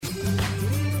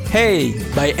Hey,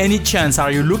 by any chance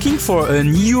are you looking for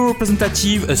an EU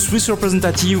representative, a Swiss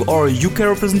representative or a UK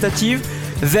representative?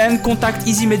 Then contact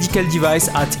Easy Medical Device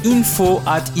at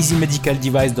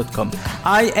info@easymedicaldevice.com,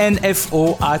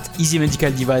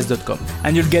 info@easymedicaldevice.com,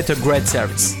 and you'll get a great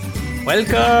service.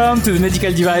 Welcome to the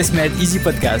Medical Device Made Easy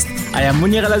podcast. I am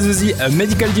Mounir El Azzouzi, a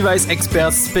medical device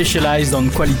expert specialized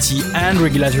on quality and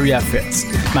regulatory affairs.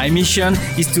 My mission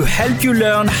is to help you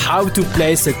learn how to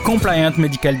place a compliant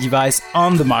medical device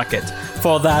on the market.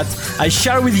 For that, I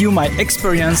share with you my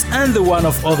experience and the one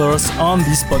of others on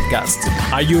this podcast.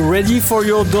 Are you ready for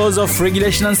your dose of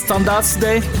regulation and standards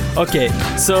today? Okay,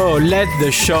 so let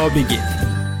the show begin.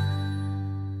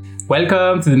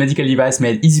 Welcome to the Medical Device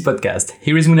Made Easy podcast.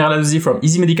 Here is Mounir El Azzouzi from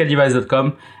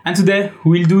easymedicaldevice.com, and today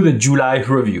we'll do the July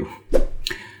review.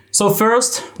 So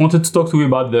first, I wanted to talk to you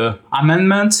about the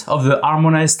amendment of the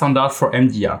harmonized standard for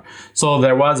MDR. So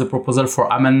there was a proposal for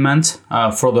amendment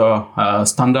for the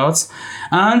standards,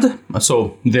 and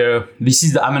so this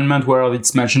is the amendment where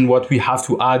it's mentioned what we have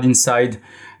to add inside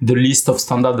the list of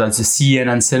standards that the CEN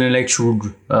and CENELEC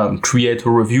should create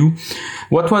or review.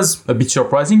 What was a bit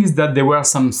surprising is that there were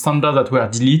some standards that were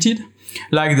deleted,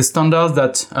 like the standards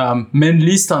that,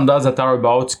 mainly standards that are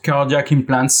about cardiac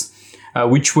implants,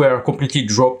 which were completely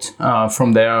dropped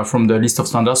from the list of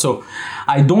standards. So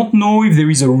I don't know if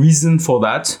there is a reason for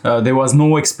that. There was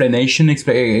no explanation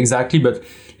exactly, but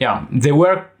yeah, they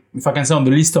were, if I can say, on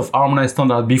the list of harmonized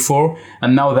standards before,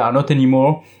 and now they are not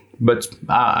anymore. But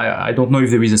I don't know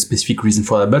if there is a specific reason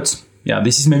for that. But yeah,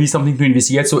 this is maybe something to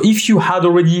investigate. So if you had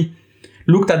already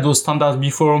looked at those standards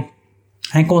before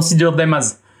and considered them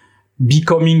as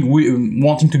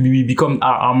wanting to become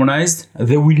harmonized,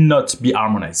 they will not be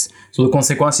harmonized. So the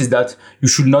consequence is that you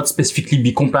should not specifically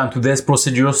be compliant to these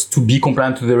procedures to be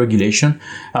compliant to the regulation,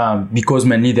 because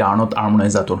mainly they are not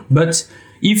harmonized at all. But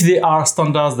if they are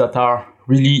standards that are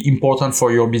really important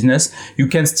for your business, you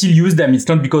can still use them. It's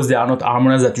not because they are not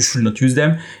harmonized that you should not use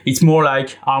them. It's more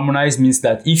like harmonized means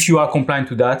that if you are compliant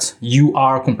to that, you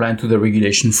are compliant to the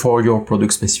regulation for your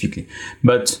product specifically.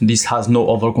 But this has no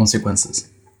other consequences.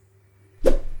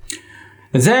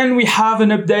 Then we have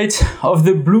an update of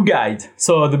the Blue Guide.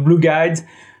 So the Blue Guide,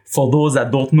 for those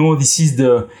that don't know, this is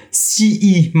the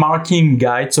CE marking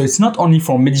guide. So it's not only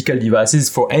for medical devices,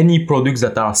 for any products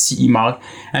that are CE marked.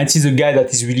 And it is a guide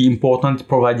that is really important,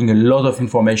 providing a lot of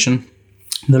information.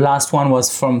 The last one was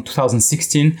from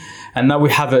 2016. And now we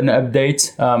have an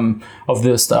update of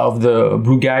the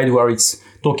Blue Guide where it's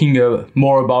talking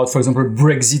more about, for example,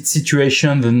 Brexit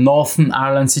situation, the Northern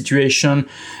Ireland situation,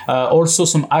 also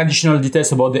some additional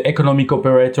details about the economic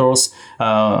operators.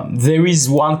 There is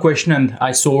one question, and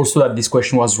I saw also that this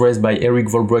question was raised by Eric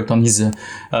Volbrecht on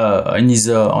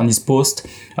his post.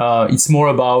 It's more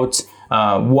about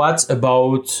what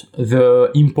about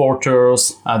the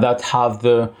importers that have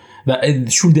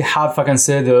should they have, if I can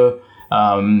say, the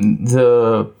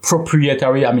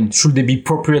proprietary, should they be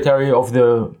proprietary of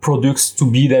the products to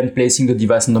be then placing the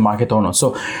device on the market or not?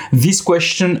 So this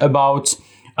question about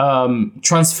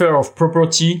transfer of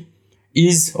property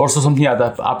is also something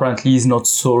that apparently is not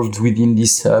solved within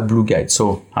this Blue Guide.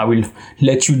 So I will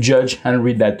let you judge and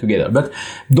read that together. But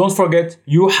don't forget,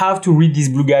 you have to read this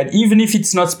Blue Guide, even if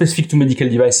it's not specific to medical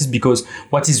devices, because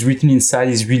what is written inside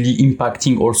is really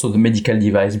impacting also the medical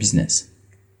device business.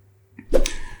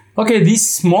 Okay,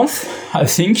 this month, I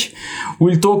think,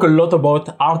 we'll talk a lot about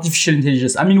artificial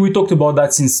intelligence. We talked about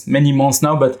that since many months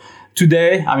now, but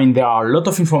today, there are a lot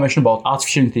of information about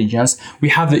artificial intelligence. We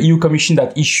have the EU Commission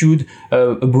that issued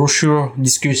a brochure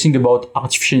discussing about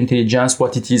artificial intelligence,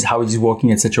 what it is, how it is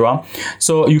working, etc.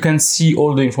 So you can see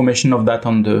all the information of that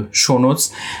on the show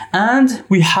notes. And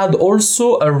we had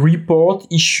also a report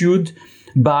issued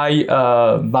by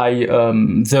the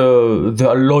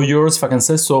lawyers, if I can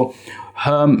say so.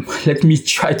 Let me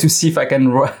try to see if I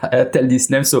can tell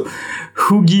this name. So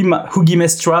Hugi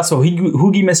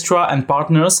Mestra and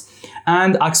Partners,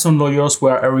 and Axon Lawyers,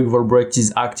 where Eric Volbrecht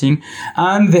is acting.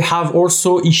 And they have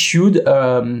also issued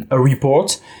a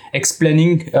report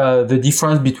explaining the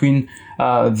difference between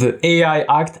the AI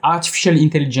Act, Artificial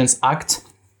Intelligence Act,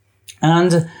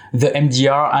 and the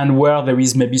MDR, and where there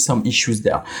is maybe some issues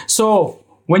there. So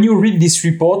when you read this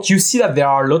report, you see that there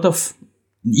are a lot of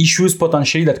issues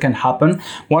potentially that can happen.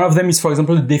 One of them is, for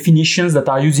example, the definitions that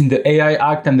are used in the AI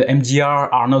Act and the MDR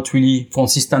are not really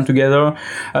consistent together.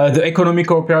 The economic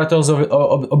operators of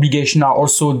obligation are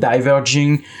also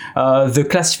diverging. The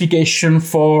classification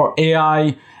for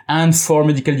AI and for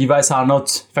medical device are not,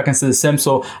 if I can say, the same.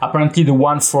 So apparently the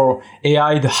one for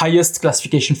AI, the highest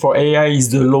classification for AI is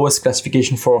the lowest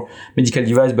classification for medical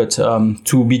device, but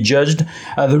to be judged.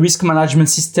 The risk management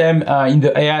system in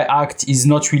the AI Act is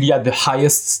not really at the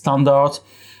highest standard.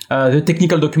 The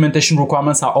technical documentation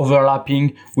requirements are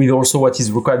overlapping with also what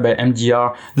is required by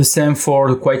MDR. The same for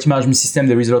the quality management system.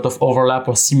 There is a lot of overlap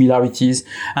or similarities.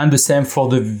 And the same for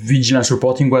the vigilance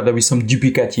reporting, where there is some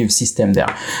duplicative system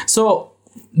there. So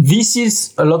this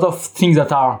is a lot of things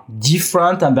that are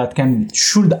different and that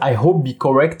should, I hope, be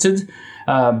corrected.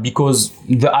 Because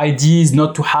the idea is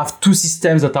not to have two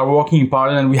systems that are working in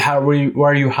parallel, and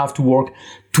where you have to work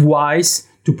twice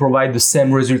to provide the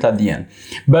same result at the end.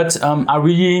 But I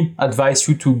really advise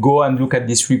you to go and look at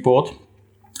this report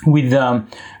with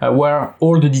where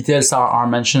all the details are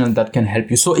mentioned, and that can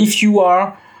help you. So if you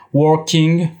are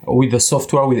working with the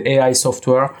software, with AI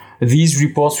software, these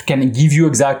reports can give you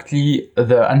exactly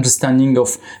the understanding of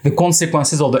the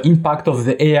consequences or the impact of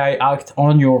the AI Act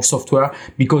on your software,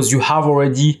 because you have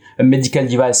already a medical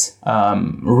device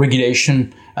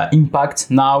regulation impact.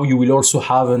 Now you will also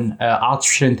have an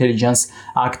Artificial Intelligence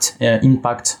Act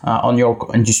impact on your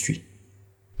industry.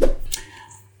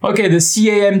 Okay, the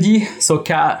CAMD, so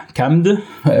CAMD,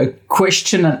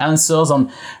 question and answers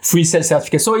on free cell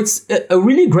certificate. So it's a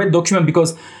really great document,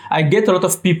 because I get a lot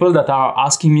of people that are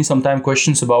asking me sometimes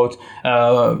questions about,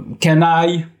 can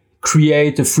I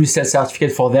create a free cell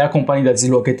certificate for their company that is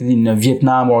located in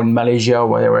Vietnam or in Malaysia or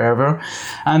wherever.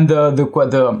 And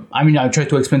I try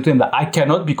to explain to them that I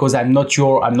cannot, because I'm not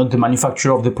the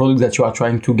manufacturer of the product that you are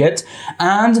trying to get,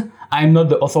 and I'm not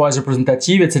the authorized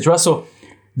representative, etc. So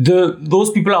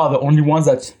those people are the only ones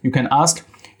that you can ask.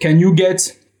 Can you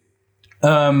get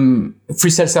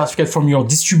free cell certificate from your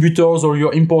distributors or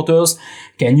your importers?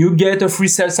 Can you get a free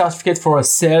cell certificate for a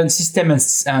cell system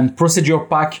and procedure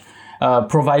pack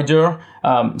provider?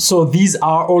 So these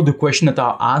are all the questions that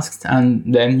are asked,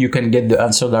 and then you can get the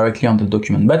answer directly on the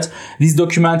document. But this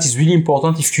document is really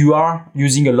important if you are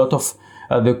using a lot of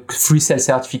the free cell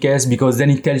certificates, because then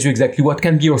it tells you exactly what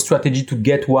can be your strategy to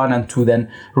get one and to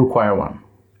then require one.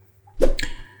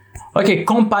 Okay,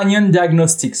 companion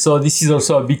diagnostics. So this is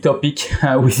also a big topic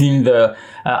within the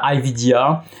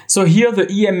IVDR. So here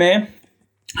the EMA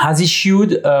has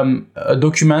issued a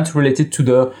document related to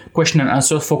the question and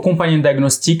answers for companion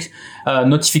diagnostic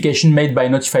notification made by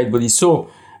notified body. So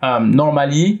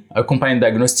normally, a companion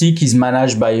diagnostic is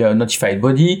managed by a notified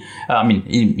body.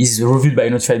 Is reviewed by a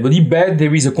notified body, but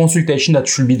there is a consultation that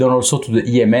should be done also to the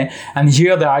EMA. And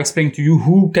here they are explaining to you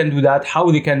who can do that, how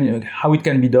it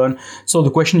can be done. So the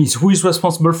question is, who is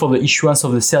responsible for the issuance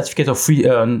of the certificate of free?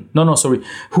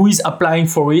 Who is applying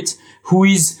for it? Who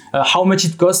is? How much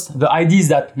it costs? The idea is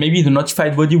that maybe the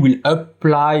notified body will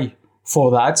apply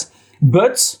for that,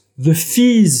 but the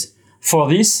fees for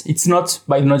this, it's not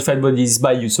by the notified body, it's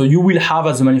by you. So you will have,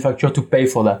 as a manufacturer, to pay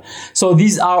for that. So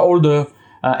these are all the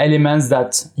elements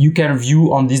that you can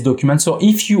view on this document. So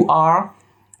if you are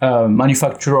a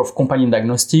manufacturer of companion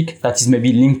diagnostic that is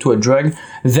maybe linked to a drug,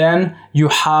 then you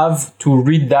have to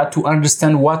read that to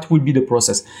understand what will be the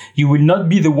process. You will not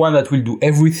be the one that will do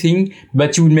everything,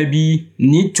 but you will maybe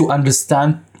need to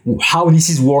understand how this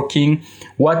is working,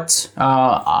 what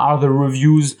are the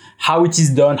reviews, how it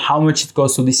is done, how much it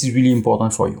costs. So this is really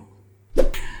important for you.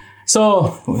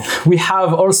 So we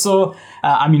have also,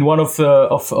 one of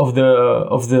the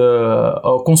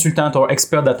consultant or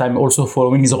expert that I'm also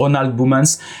following is Ronald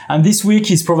Boumans, and this week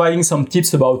he's providing some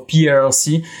tips about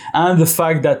PRC and the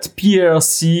fact that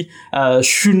PRC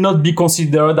should not be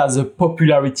considered as a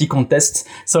popularity contest.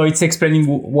 So it's explaining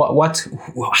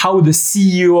how the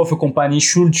CEO of a company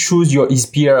should choose his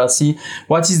PRC,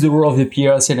 what is the role of the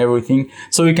PRC and everything.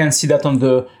 So you can see that on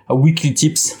the weekly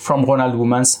tips from Ronald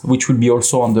Boumans, which will be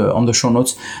also on the show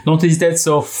notes. Don't hesitate,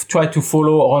 so try to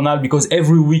follow Ronald, because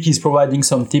every week he's providing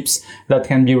some tips that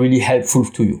can be really helpful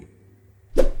to you.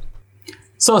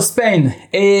 So Spain,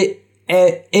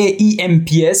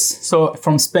 AEMPS, so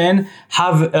from Spain,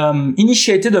 have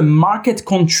initiated a market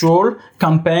control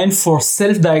campaign for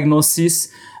self-diagnosis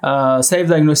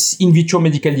in vitro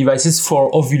medical devices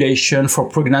for ovulation, for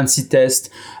pregnancy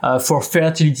test, for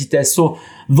fertility test. So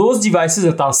those devices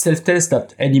that are self-test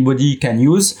that anybody can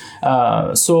use.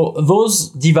 So those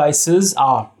devices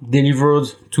are delivered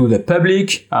to the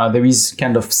public. There is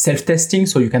kind of self-testing,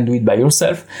 so you can do it by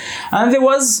yourself. And there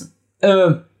was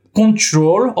a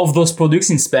control of those products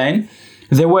in Spain.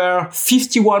 There were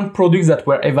 51 products that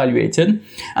were evaluated.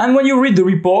 And when you read the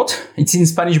report, it's in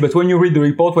Spanish, but when you read the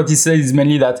report, what it says is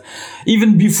mainly that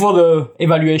even before the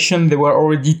evaluation, there were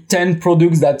already 10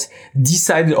 products that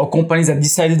decided, or companies that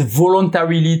decided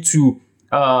voluntarily to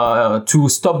to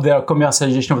stop their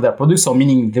commercialization of their products, so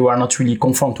meaning they were not really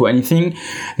conform to anything.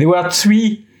 There were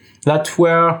 3 that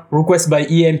were requested by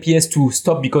EMPS to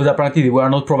stop because apparently they were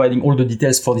not providing all the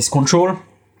details for this control.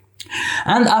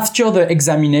 And after the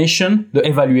examination, the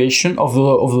evaluation of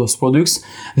those products,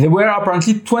 there were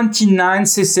apparently 29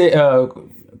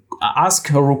 ask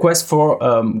a request for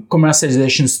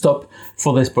commercialization stop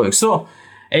for this product. So,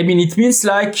 I mean, it means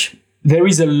like there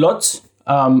is a lot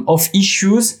of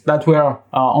issues that were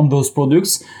on those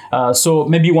products. So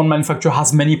maybe one manufacturer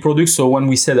has many products. So when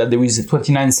we say that there is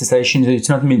 29 cessations, it's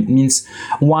not means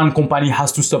one company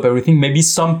has to stop everything. Maybe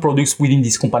some products within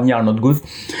this company are not good.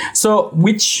 So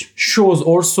which shows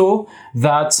also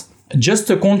that just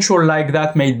a control like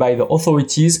that made by the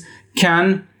authorities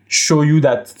can show you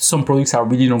that some products are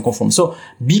really non-conform. So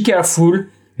be careful.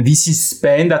 This is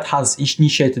Spain that has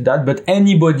initiated that, but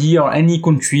anybody or any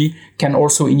country can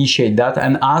also initiate that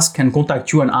and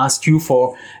contact you and ask you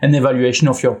for an evaluation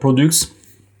of your products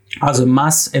as a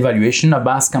mass evaluation, a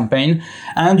mass campaign.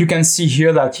 And you can see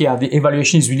here that, the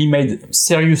evaluation is really made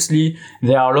seriously.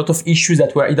 There are a lot of issues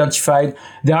that were identified.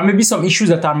 There are maybe some issues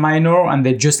that are minor and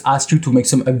they just ask you to make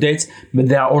some updates, but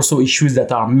there are also issues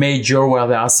that are major where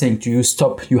they are saying to you,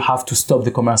 you have to stop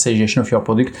the commercialization of your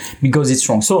product because it's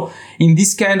wrong. So in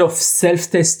this kind of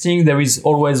self-testing, there is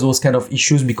always those kind of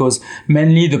issues because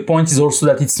mainly the point is also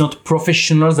that it's not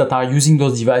professionals that are using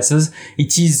those devices.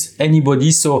 It is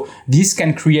anybody. So this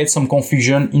can create some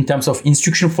confusion in terms of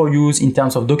instruction for use, in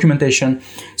terms of documentation.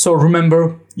 So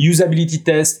remember, usability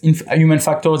test, human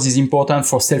factors is important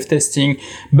for self-testing,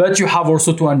 but you have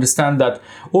also to understand that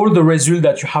all the results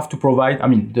that you have to provide,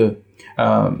 the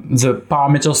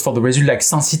parameters for the result like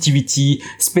sensitivity,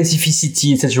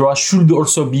 specificity, etc. should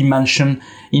also be mentioned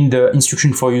in the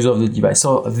instruction for use of the device.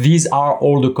 So these are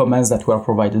all the comments that were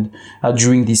provided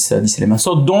during this element.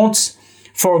 So don't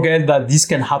forget that this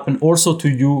can happen also to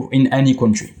you in any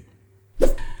country.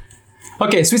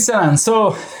 Okay, Switzerland.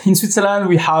 So in Switzerland,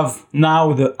 we have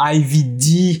now the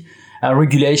IVD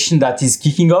regulation that is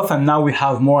kicking off, and now we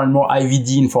have more and more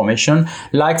IVD information,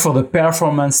 like for the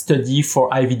performance study for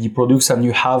IVD products, and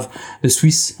you have the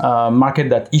Swiss market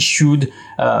that issued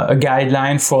a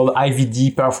guideline for the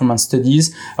IVD performance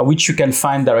studies, which you can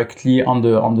find directly on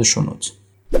the show notes.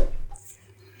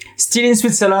 Still in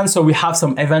Switzerland, so we have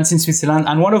some events in Switzerland,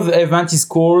 and one of the events is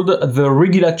called the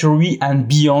Regulatory and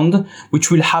Beyond, which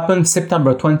will happen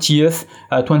September 20th,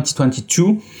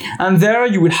 2022. And there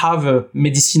you will have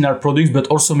medicinal products, but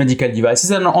also medical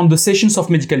devices. And on the sessions of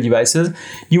medical devices,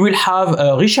 you will have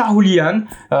Richard Julian,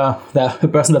 the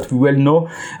person that we well know,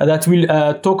 that will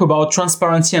talk about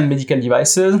transparency and medical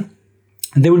devices.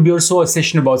 There will be also a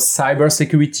session about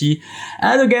cybersecurity,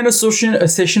 and again a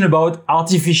session about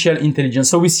artificial intelligence.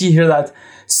 So we see here that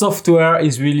software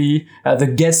is really the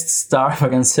guest star, if I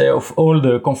can say, of all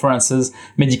the conferences,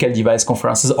 medical device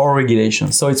conferences or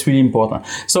regulations. So it's really important.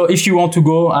 So if you want to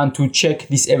go and to check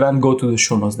this event, go to the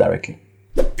show notes directly.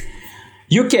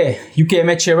 UK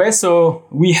MHRA. So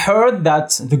we heard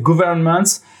that the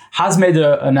government has made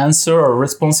an answer or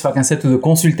response, if I can say, to the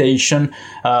consultation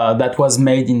that was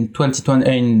made in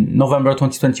November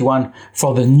 2021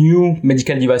 for the new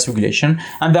medical device regulation.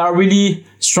 And they are really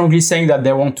strongly saying that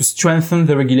they want to strengthen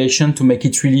the regulation to make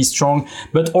it really strong,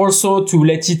 but also to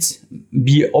let it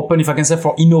be open, if I can say,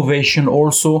 for innovation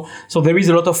also. So there is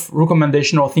a lot of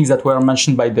recommendation or things that were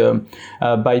mentioned by the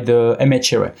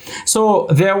MHRA. So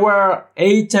there were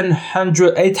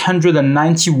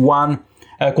 891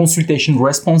 consultation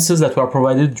responses that were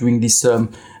provided during this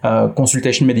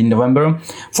consultation made in November.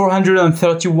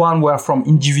 431 were from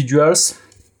individuals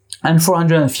and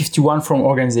 451 from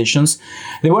organizations.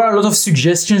 There were a lot of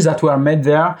suggestions that were made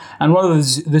there, and one of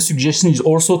the suggestions is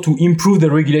also to improve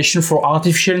the regulation for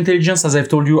artificial intelligence. As I've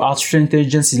told you, artificial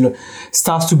intelligence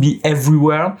starts to be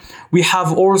everywhere. We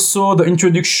have also the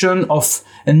introduction of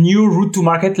a new route to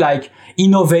market, like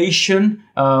innovation,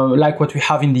 like what we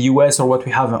have in the US or what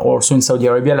we have also in Saudi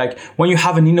Arabia. Like when you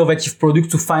have an innovative product,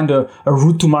 to find a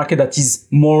route to market that is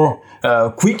more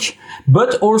quick,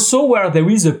 but also where there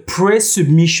is a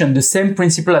pre-submission, the same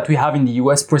principle that we have in the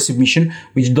US, pre-submission,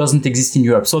 which doesn't exist in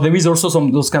Europe. So there is also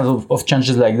those kinds of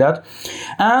changes like that.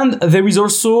 And there is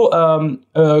also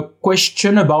a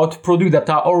question about products that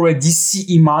are already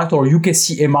CE marked or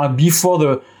UKCA marked before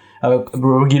the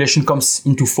regulation comes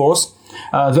into force.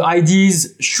 The idea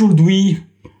is, should we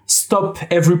stop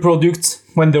every product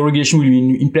when the regulation will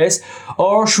be in place,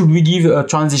 or should we give a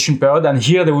transition period? And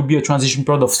here there will be a transition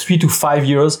period of 3 to 5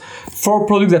 years for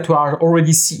products that are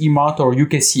already CE marked or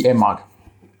UKCA marked.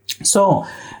 So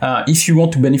if you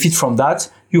want to benefit from that,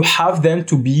 you have then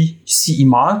to be CE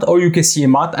marked or UK CE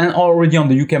marked and already on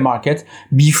the UK market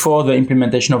before the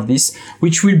implementation of this,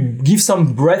 which will give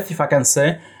some breath, if I can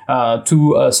say,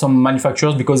 to some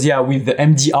manufacturers, because with the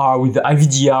MDR, with the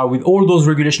IVDR, with all those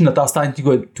regulations that are starting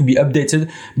to be updated,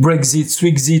 Brexit,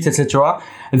 Swixit, etc.,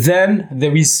 then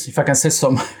there is, if I can say,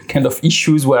 some kind of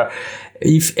issues where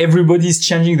if everybody is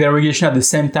changing their regulation at the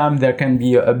same time, there can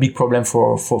be a big problem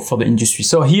for the industry.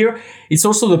 So here, it's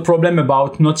also the problem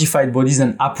about notified bodies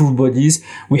and approved bodies.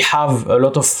 We have a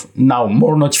lot of now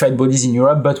more notified bodies in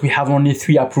Europe, but we have only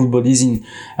 3 approved bodies in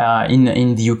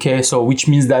the UK. So which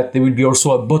means that there will be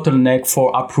also a bottleneck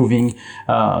for approving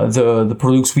the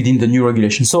products within the new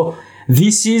regulation. So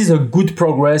this is a good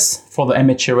progress for the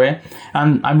MHRA,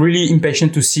 and I'm really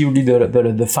impatient to see really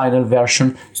the final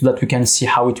version so that we can see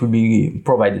how it will be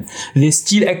provided. They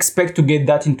still expect to get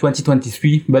that in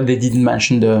 2023, but they didn't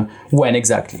mention the when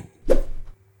exactly.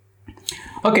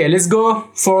 Okay, let's go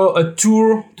for a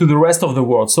tour to the rest of the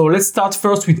world. So let's start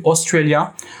first with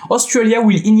Australia. Australia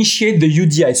will initiate the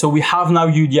UDI. So we have now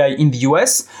UDI in the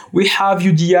US, we have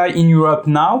UDI in Europe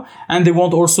now, and they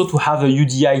want also to have a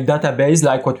UDI database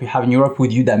like what we have in Europe with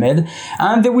EUDAMED.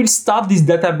 And they will start this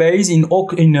database in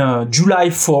July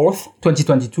 4th,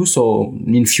 2022. So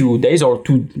in few days or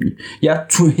two,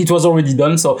 it was already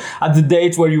done. So at the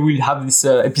date where you will have this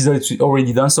episode, it's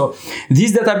already done. So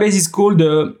this database is called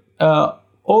the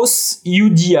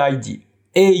AUSUDID,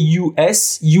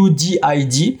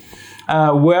 AUSUDID,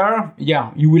 where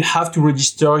you will have to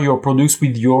register your products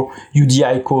with your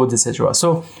UDI codes, etc.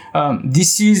 So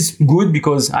this is good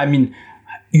because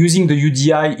using the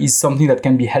UDI is something that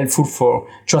can be helpful for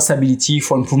traceability,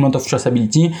 for improvement of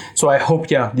traceability. So I hope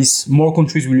this more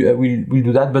countries will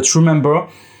do that. But remember,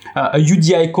 a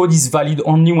UDI code is valid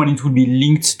only when it will be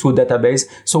linked to a database.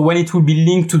 So when it will be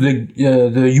linked to the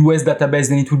US database,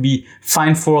 then it will be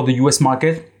fine for the US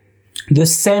market. The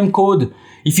same code,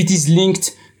 if it is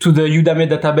linked to the EUDAMED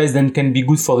database, then can be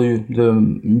good for the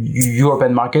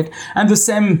European market. And the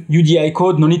same UDI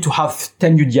code, no need to have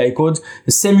 10 UDI codes.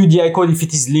 The same UDI code, if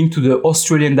it is linked to the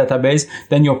Australian database,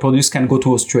 then your products can go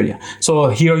to Australia. So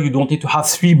here you don't need to have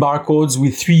 3 barcodes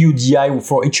with 3 UDI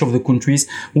for each of the countries.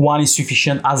 One is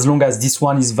sufficient as long as this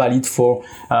one is valid for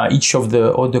each of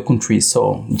the other countries.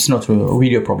 So it's not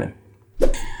really a problem.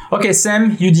 Okay,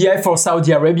 same UDI for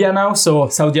Saudi Arabia now. So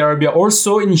Saudi Arabia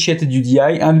also initiated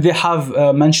UDI, and they have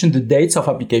mentioned the dates of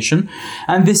application.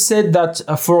 And they said that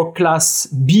for class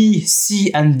B, C,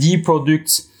 and D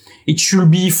products, it should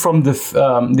be from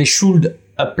they should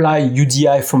apply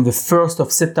UDI from the 1st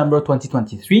of September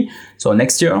 2023, so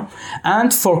next year.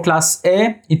 And for class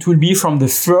A, it will be from the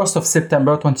 1st of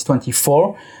September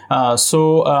 2024.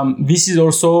 This is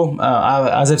also,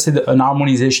 as I've said, an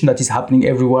harmonization that is happening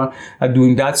everywhere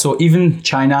doing that. So even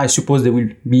China, I suppose they will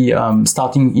be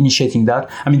initiating that.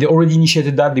 They already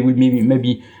initiated that. They will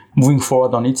maybe moving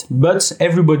forward on it. But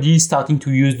everybody is starting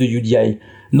to use the UDI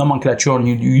nomenclature and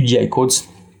UDI codes.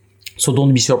 So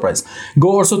don't be surprised.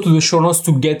 Go also to the show notes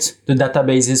to get the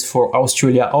databases for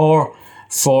Australia or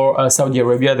for Saudi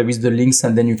Arabia. There is the links,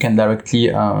 and then you can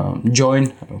directly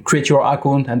join, create your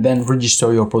account, and then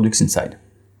register your products inside.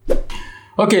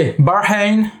 Okay,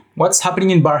 Bahrain. What's happening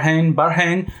in Bahrain?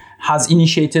 Bahrain has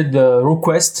initiated the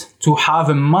request to have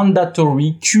a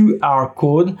mandatory QR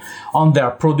code on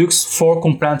their products for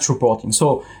compliance reporting.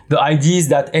 So the idea is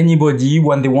that anybody,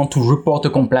 when they want to report a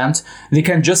complaint, they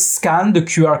can just scan the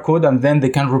QR code and then they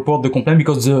can report the complaint,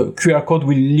 because the QR code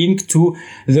will link to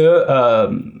the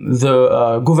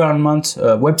government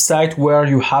website where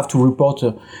you have to report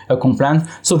a complaint.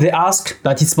 So they ask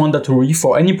that it's mandatory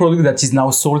for any product that is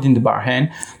now sold in the Bahrain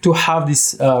to have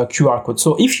this QR code.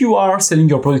 So if you are selling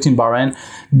your product in Bahrain,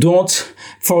 don't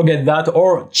forget that,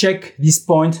 or check this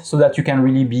point so that you can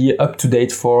really be up to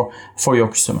date for your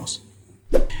customers.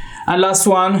 And last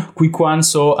one, quick one.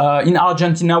 So in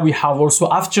Argentina, we have also,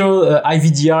 after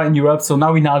IVDR in Europe, so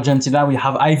now in Argentina, we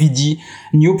have IVD,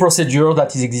 new procedure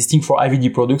that is existing for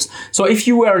IVD products. So if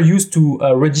you were used to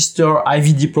register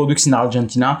IVD products in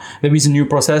Argentina, there is a new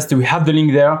process. We have the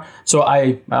link there. So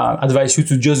I advise you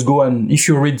to just go, and if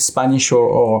you read Spanish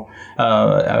or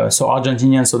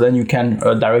Argentinian, so then you can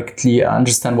directly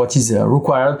understand what is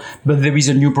required. But there is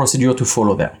a new procedure to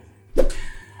follow there.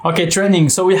 Okay, training.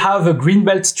 So we have a green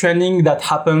belt training that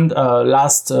happened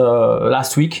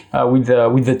last week with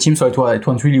the team. So it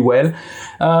went really well.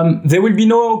 There will be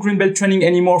no green belt training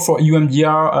anymore for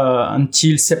EUMDR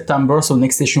until September. So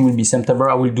next session will be September.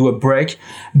 I will do a break.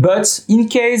 But in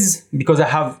case, because I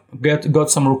have got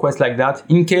some requests like that,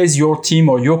 in case your team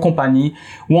or your company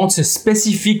wants a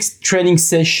specific training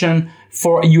session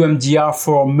for EUMDR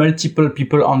for multiple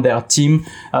people on their team.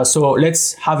 So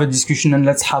let's have a discussion and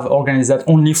let's organize that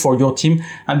only for your team.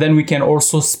 And then we can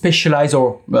also specialize,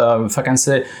 or if I can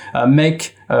say,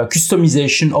 make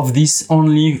customization of this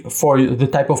only for the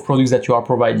type of products that you are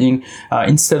providing,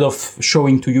 instead of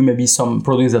showing to you maybe some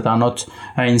products that are not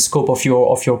in scope of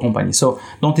your company. So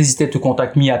don't hesitate to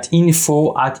contact me at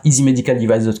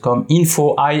info@easymedicaldevice.com,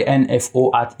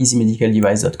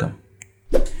 info@easymedicaldevice.com.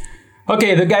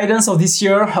 Okay, the guidance of this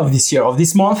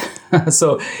month.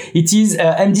 So it is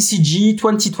MDCG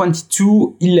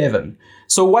 2022-11.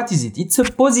 So what is it? It's a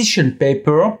position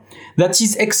paper that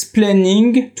is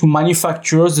explaining to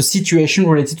manufacturers the situation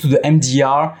related to the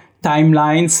MDR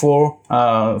timeline for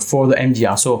the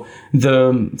MDR. So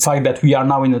the fact that we are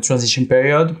now in a transition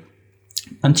period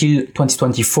until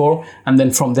 2024, and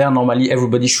then from there, normally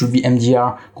everybody should be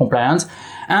MDR compliant.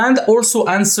 And also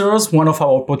answers one of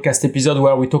our podcast episodes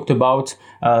where we talked about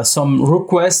some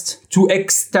requests to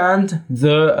extend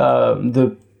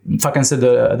the if I can say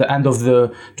the end of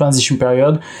the transition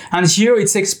period. And here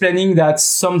it's explaining that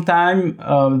sometime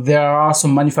there are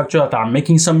some manufacturers that are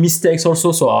making some mistakes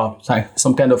also, so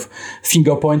some kind of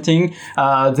finger pointing,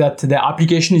 that their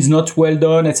application is not well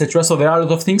done, etc. So there are a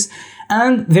lot of things.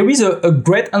 And there is a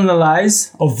great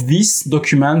analysis of this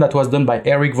document that was done by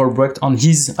Eric Volbrecht on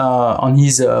his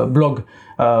blog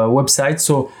website.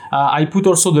 So I put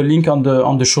also the link on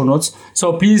the show notes.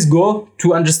 So please go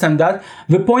to understand that.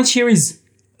 The point here is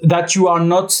that you are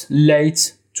not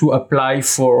late to apply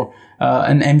for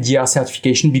an MDR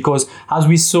certification, because as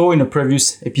we saw in a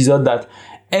previous episode that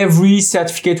every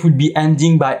certificate will be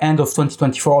ending by end of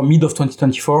 2024 or mid of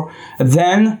 2024,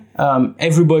 then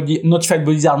notified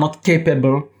bodies are not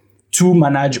capable to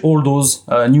manage all those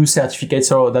new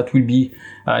certificates or that will be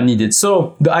needed.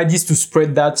 So the idea is to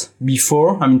spread that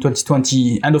before, end of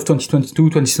 2022,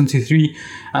 2023,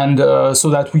 and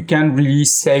so that we can really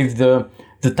save the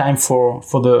time for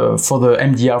the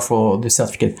MDR for the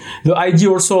certificate. The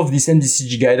idea also of this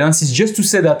MDCG guidance is just to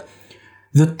say that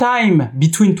the time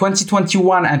between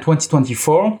 2021 and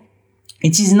 2024,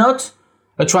 it is not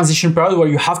a transition period where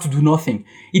you have to do nothing.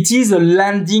 It is a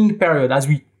landing period, as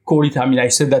we call it. I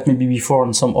said that maybe before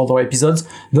on some other episodes.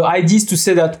 The idea is to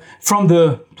say that from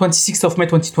the 26th of May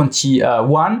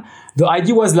 2021, the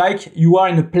idea was like you are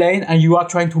in a plane and you are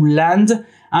trying to land,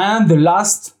 and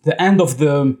the end of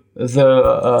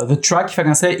the track, if I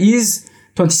can say, is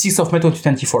 26th of May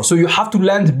 2024. So you have to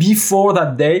land before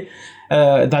that day,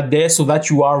 so that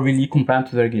you are really compliant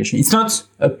to the regulation. It's not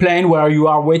a plane where you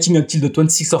are waiting until the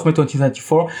 26th of May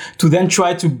 2024 to then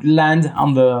try to land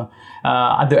on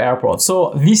at the airport.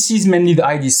 So this is mainly the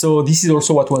idea. So this is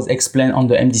also what was explained on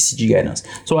the MDCG guidance.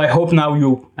 So I hope now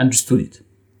you understood it.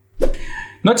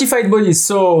 Notified bodies.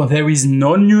 So there is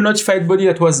no new notified body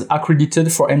that was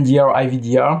accredited for MDR or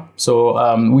IVDR. So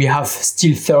we have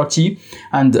still 30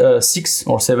 and 6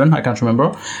 or 7, I can't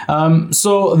remember.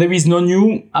 So there is no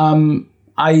new.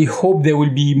 I hope there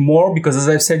will be more, because as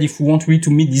I've said, if we want really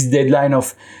to meet this deadline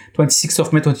of 26th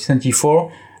of May 2024,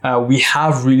 we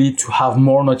have really to have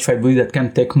more notified bodies that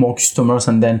can take more customers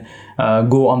and then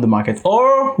go on the market.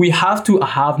 Or we have to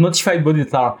have notified bodies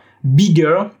that are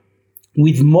bigger,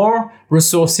 with more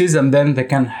resources, and then they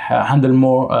can handle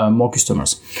more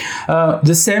customers.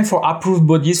 The same for approved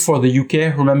bodies for the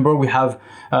UK. Remember, we have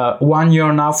 1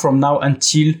 year now from now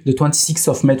until the 26th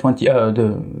of May,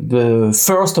 the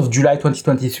 1st of July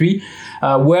 2023,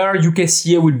 where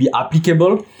UKCA will be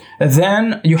applicable.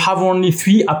 Then you have only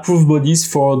 3 approved bodies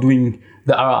for doing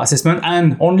the assessment,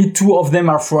 and only 2 of them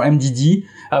are for MDD,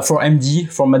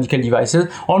 for medical devices.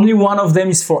 Only 1 of them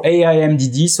is for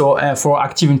AIMDD, so for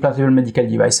active implantable medical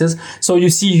devices. So you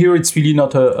see here, it's really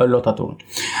not a lot at all.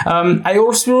 I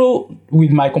also, with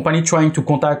my company, try to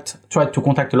contact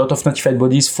a lot of notified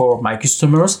bodies for my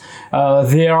customers.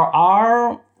 There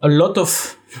are a lot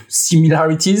of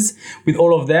similarities with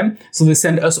all of them. So they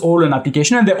send us all an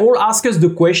application, and they all ask us the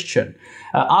question,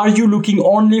 are you looking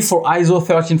only for ISO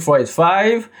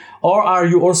 13485, or are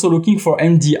you also looking for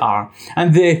MDR?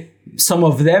 And some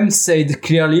of them said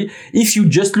clearly, if you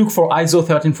just look for ISO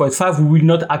 13485, we will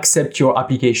not accept your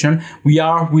application. We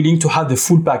are willing to have the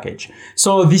full package.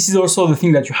 So this is also the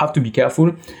thing that you have to be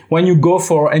careful when you go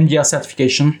for MDR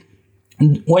certification.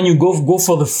 When you go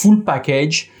for the full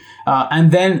package,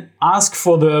 and then ask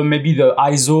for maybe the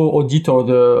ISO audit or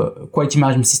the quality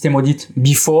management system audit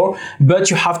before, but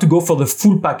you have to go for the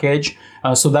full package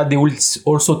so that they will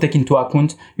also take into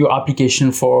account your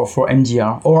application for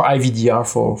MDR or IVDR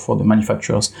for the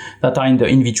manufacturers that are in the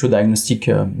in vitro diagnostic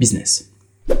business.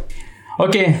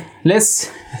 Okay,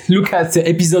 let's look at the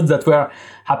episodes that were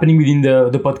happening within the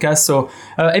podcast. So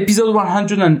episode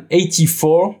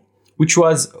 184, which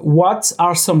was what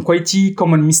are some quality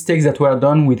common mistakes that were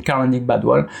done with Cavendish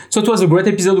Badwal. So it was a great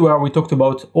episode where we talked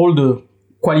about all the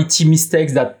quality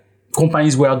mistakes that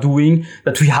companies were doing,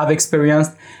 that we have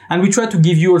experienced. And we try to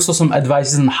give you also some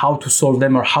advices on how to solve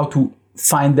them or how to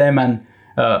find them and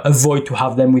avoid to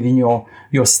have them within your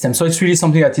system. So it's really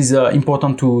something that is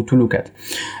important to look at.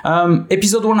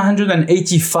 Episode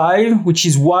 185, which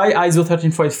is why ISO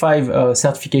 13485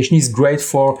 certification is great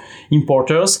for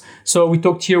importers. So we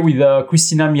talked here with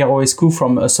Christina Miroescu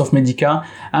from Softmedica,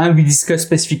 and we discussed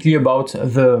specifically about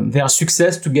their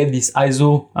success to get this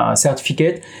ISO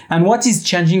certificate and what is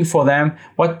changing for them,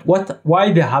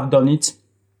 why they have done it.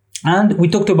 And we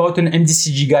talked about an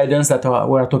MDCG guidance that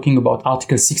we're talking about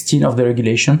Article 16 of the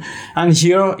regulation. And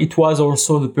here it was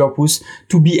also the purpose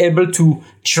to be able to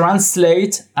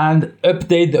translate and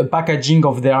update the packaging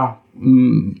of their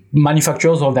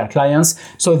manufacturers or their clients.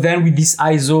 So then with this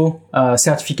ISO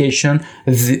certification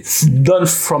done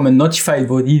from a notified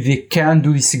body, they can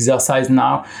do this exercise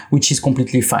now, which is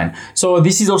completely fine. So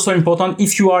this is also important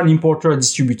if you are an importer or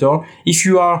distributor. If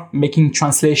you are making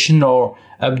translation or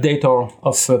update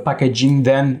of packaging,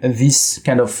 then this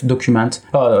kind of document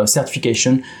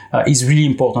certification is really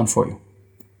important for you.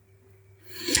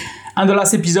 And the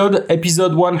last episode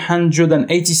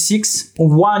 186,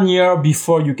 1 year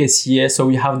before UKCA. So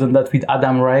we have done that with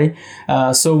Adam Ray.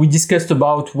 So we discussed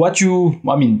about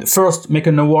first make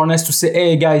an awareness to say,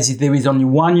 hey guys, there is only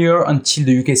 1 year until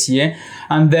the UKCA,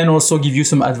 and then also give you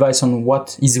some advice on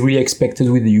what is really expected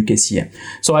with the UKCA.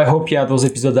 So I hope, those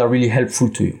episodes are really helpful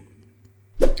to you.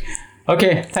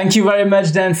 Okay, thank you very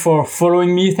much, Dan, for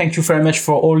following me. Thank you very much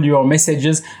for all your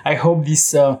messages. I hope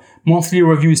this monthly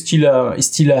review is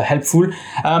still helpful.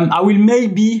 I will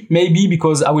maybe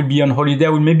because I will be on holiday, I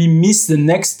will maybe miss the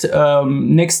next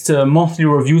monthly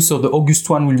review. So the August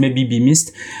one will maybe be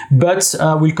missed, but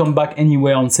we'll come back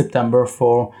anyway on September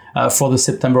for the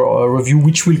September review,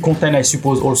 which will contain, I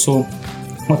suppose, also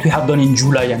what we have done in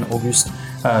July and August.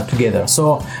 Together.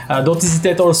 So don't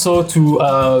hesitate also to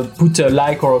put a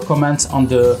like or a comment on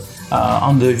the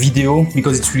video,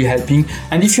 because it's really helping.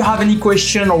 And if you have any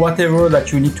question or whatever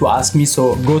that you need to ask me,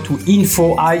 so go to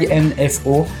info at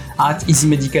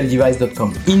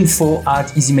easymedicaldevice.com. info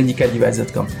at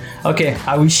easymedicaldevice.com. Okay,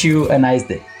 I wish you a nice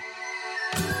day.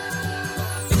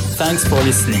 Thanks for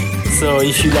listening. So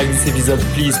if you like this episode,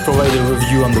 please provide a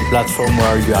review on the platform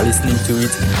where you are listening to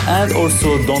it, and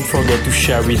also don't forget to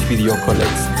share it with your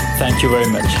colleagues. Thank you very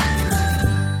much.